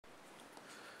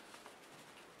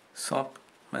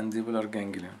Submandibular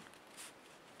ganglion.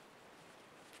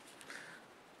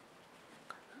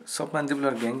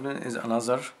 Submandibular ganglion is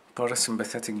another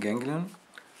parasympathetic ganglion,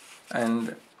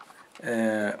 and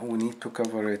we need to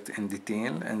cover it in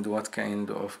detail and what kind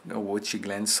of which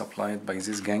glands supplied by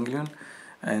this ganglion.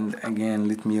 And again,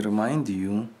 let me remind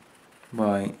you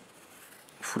by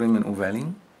foramen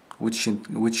ovale,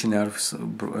 which nerves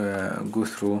go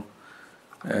through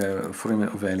foramen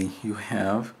ovale. You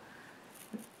have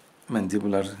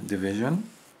mandibular division,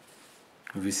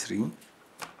 V3,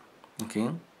 okay,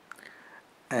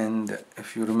 and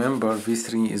if you remember,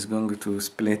 V3 is going to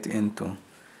split into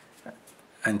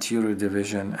anterior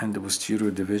division and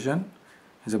posterior division.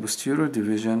 The posterior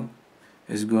division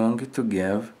is going to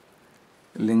give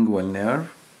lingual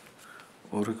nerve,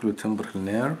 auriculotemporal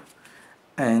nerve,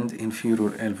 and inferior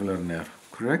alveolar nerve,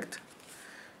 correct?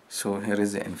 So here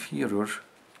is the inferior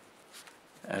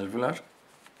alveolar,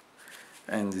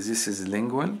 and this is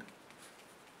lingual,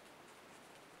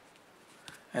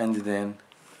 and then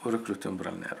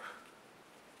auriculotemporal nerve.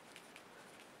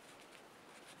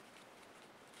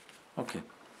 Okay,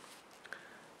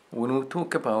 when we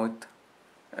talk about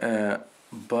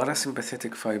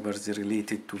parasympathetic fibers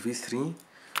related to V3,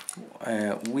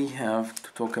 we have to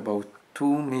talk about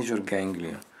two major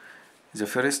ganglia. The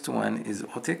first one is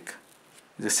otic,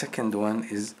 the second one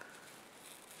is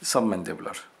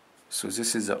submandibular. So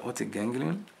this is the otic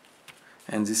ganglion,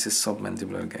 and this is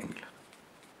submandibular ganglion.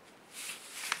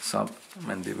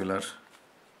 Submandibular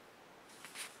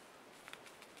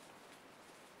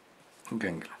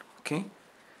ganglion. Okay,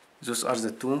 those are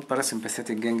the two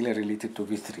parasympathetic ganglia related to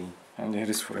V3, and here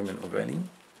is foramen ovale,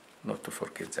 not to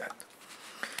forget that.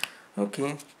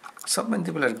 Okay,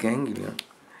 submandibular ganglion,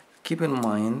 keep in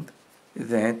mind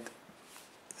that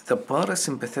the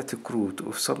parasympathetic root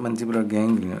of submandibular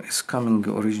ganglion is coming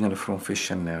originally from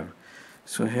facial nerve.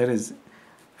 So here is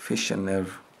facial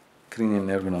nerve, cranial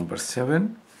nerve number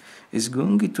 7, is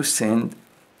going to send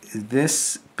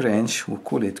this branch, we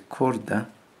call it chorda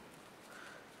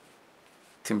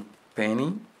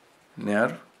tympani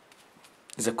nerve.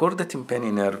 The chorda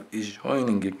tympani nerve is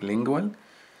joining lingual,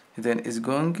 then is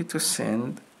going to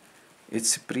send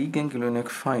its preganglionic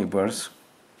fibers,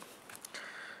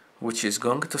 which is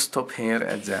going to stop here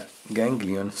at the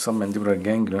ganglion, submandibular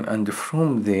ganglion, and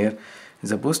from there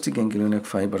the postganglionic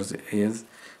fibers is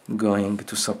going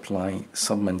to supply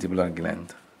submandibular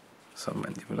gland.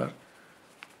 Submandibular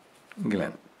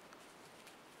gland.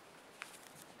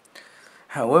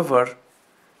 However,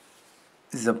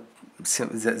 the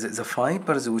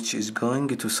fibers which is going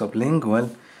to sublingual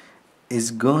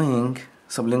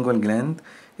gland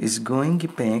is going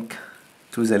back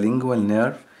to the lingual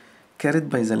nerve, carried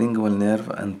by the lingual nerve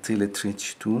until it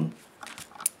reaches to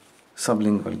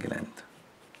sublingual gland.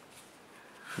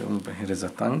 Remember, here is a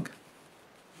tongue.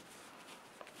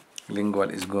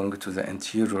 Lingual is going to the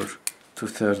anterior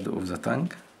 2/3 of the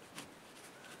tongue,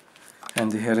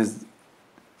 and here is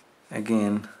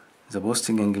again the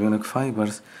postganglionic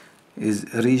fibers is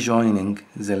rejoining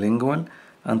the lingual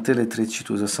until it reaches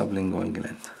to the sublingual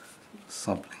gland.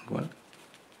 Sublingual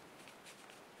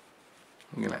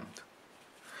gland.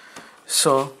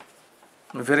 So,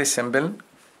 very simple.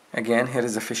 Again, here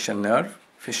is the facial nerve.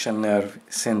 Facial nerve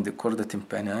send the chorda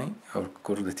tympani or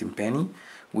chorda tympani,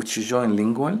 which join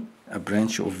lingual, a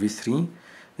branch of V3.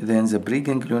 Then the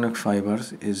preganglionic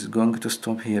fibers is going to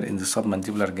stop here in the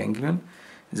submandibular ganglion.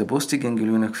 The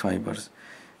postganglionic fibers,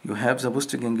 you have the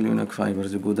postganglionic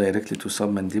fibers go directly to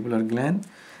submandibular gland,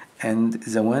 and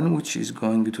the one which is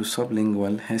going to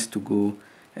sublingual has to go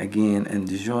again and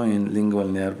join lingual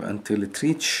nerve until it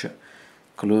reach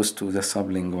close to the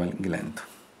sublingual gland.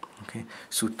 Okay,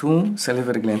 so two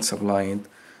salivary glands supplied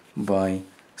by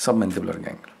submandibular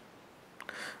ganglia.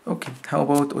 Okay, how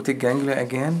about otic ganglia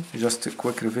again? Just a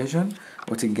quick revision.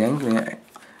 Otic ganglia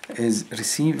is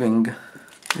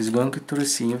going to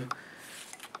receive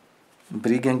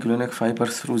preganglionic fiber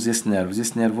through this nerve.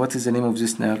 This nerve, what is the name of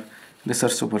this nerve? Lesser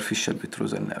superficial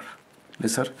petrosal nerve.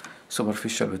 Lesser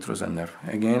superficial petrosal nerve.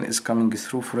 Again, is coming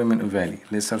through foramen ovale.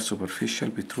 Lesser superficial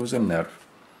petrosal nerve.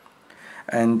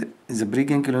 And the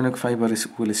preganglionic fiber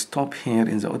will stop here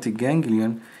in the otic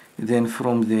ganglion. Then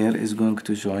from there is going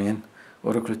to join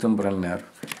auriculotemporal nerve.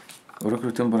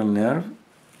 Auriculotemporal nerve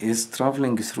is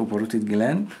traveling through parotid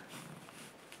gland,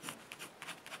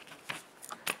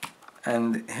 and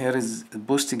here is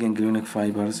postganglionic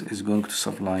fibers is going to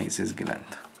supply this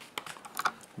gland.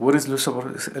 What is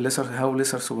how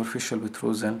lesser superficial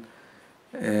petrosal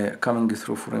coming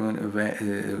through foramen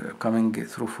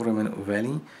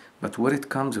ovale, but where it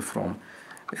comes from?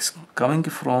 is coming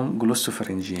from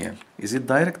glossopharyngeal. Is it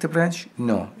direct branch?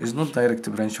 No, it's not direct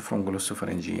branch from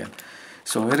glossopharyngeal.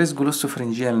 So here is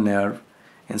glossopharyngeal nerve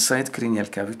inside cranial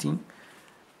cavity,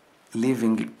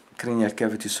 leaving cranial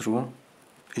cavity through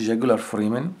jugular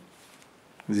foramen.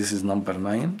 This is number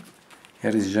 9.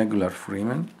 Here is jugular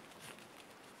foramen.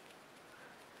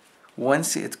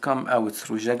 Once it come out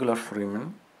through jugular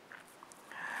foramen,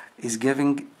 is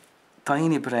giving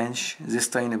tiny branch. This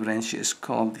tiny branch is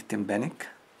called tympanic.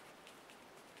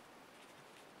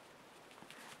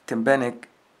 Tympanic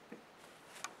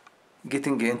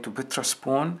getting into petrous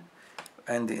bone,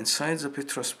 and inside the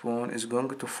petrous bone is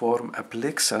going to form a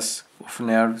plexus of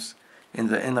nerves in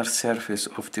the inner surface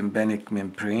of tympanic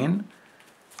membrane.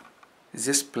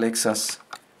 This plexus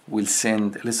will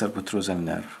send lesser petrosal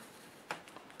nerve.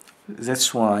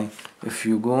 That's why if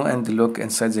you go and look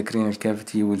inside the cranial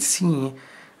cavity, you will see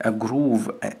a groove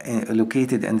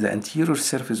located in the anterior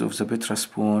surface of the petrous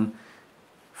bone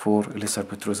for lesser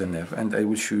petrosal nerve, and I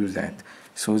will show you that.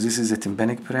 So this is a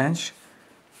tympanic branch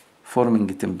forming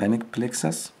a tympanic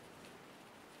plexus,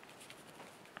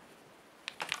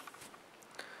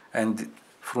 and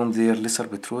from there lesser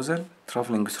petrosal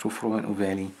traveling through foramen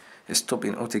ovale, stop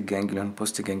in otic ganglion,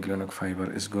 postganglionic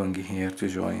fiber is going here to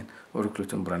join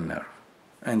auriculotemporal nerve,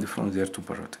 and from there to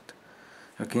parotid.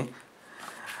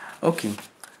 Okay,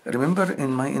 remember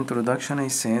in my introduction I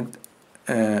said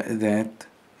that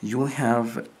you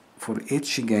have, for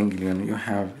each ganglion, you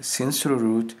have sensory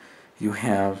root, you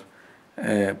have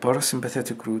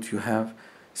parasympathetic root, you have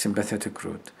sympathetic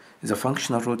root. The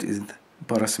functional root is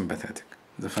parasympathetic.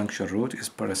 The functional root is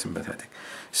parasympathetic.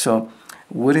 So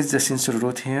where is the sensory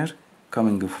root here?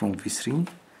 Coming from V3,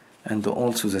 and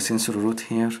also the sensory root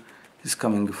here is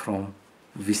coming from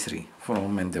V3,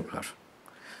 from mandibular.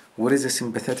 Where is the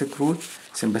sympathetic root?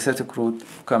 Sympathetic root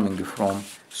coming from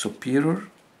superior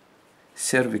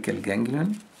cervical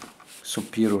ganglion,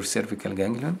 superior cervical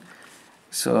ganglion.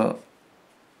 So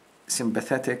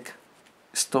sympathetic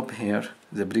stop here,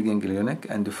 the preganglionic,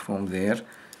 and from there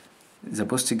the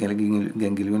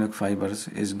postganglionic fibers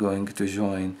is going to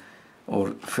join,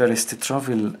 or first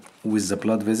travel with the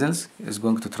blood vessels, is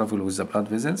going to travel with the blood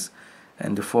vessels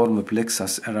and form a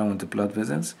plexus around the blood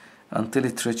vessels until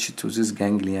it reaches to this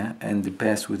ganglia and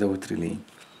pass without relay,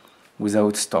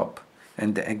 without stop.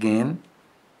 And again,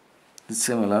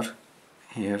 similar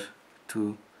here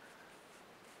to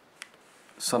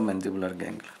submandibular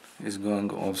ganglion, is going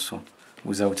also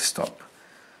without stop.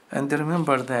 And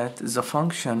remember that the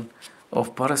function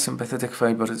of parasympathetic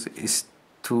fibers is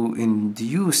to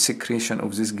induce secretion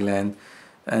of this gland,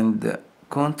 and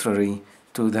contrary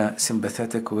to the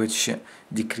sympathetic, which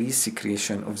decrease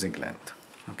secretion of the gland.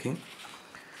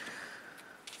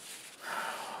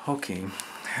 Okay,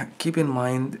 keep in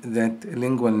mind that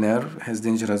lingual nerve has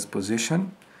dangerous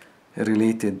position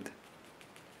related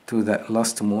to the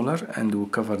last molar, and we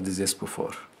covered this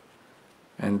before.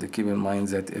 And keep in mind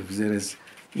that if there is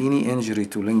any injury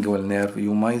to lingual nerve,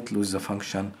 you might lose the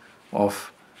function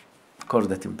of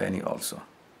chorda tympani also,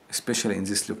 especially in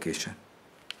this location.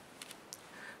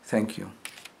 Thank you.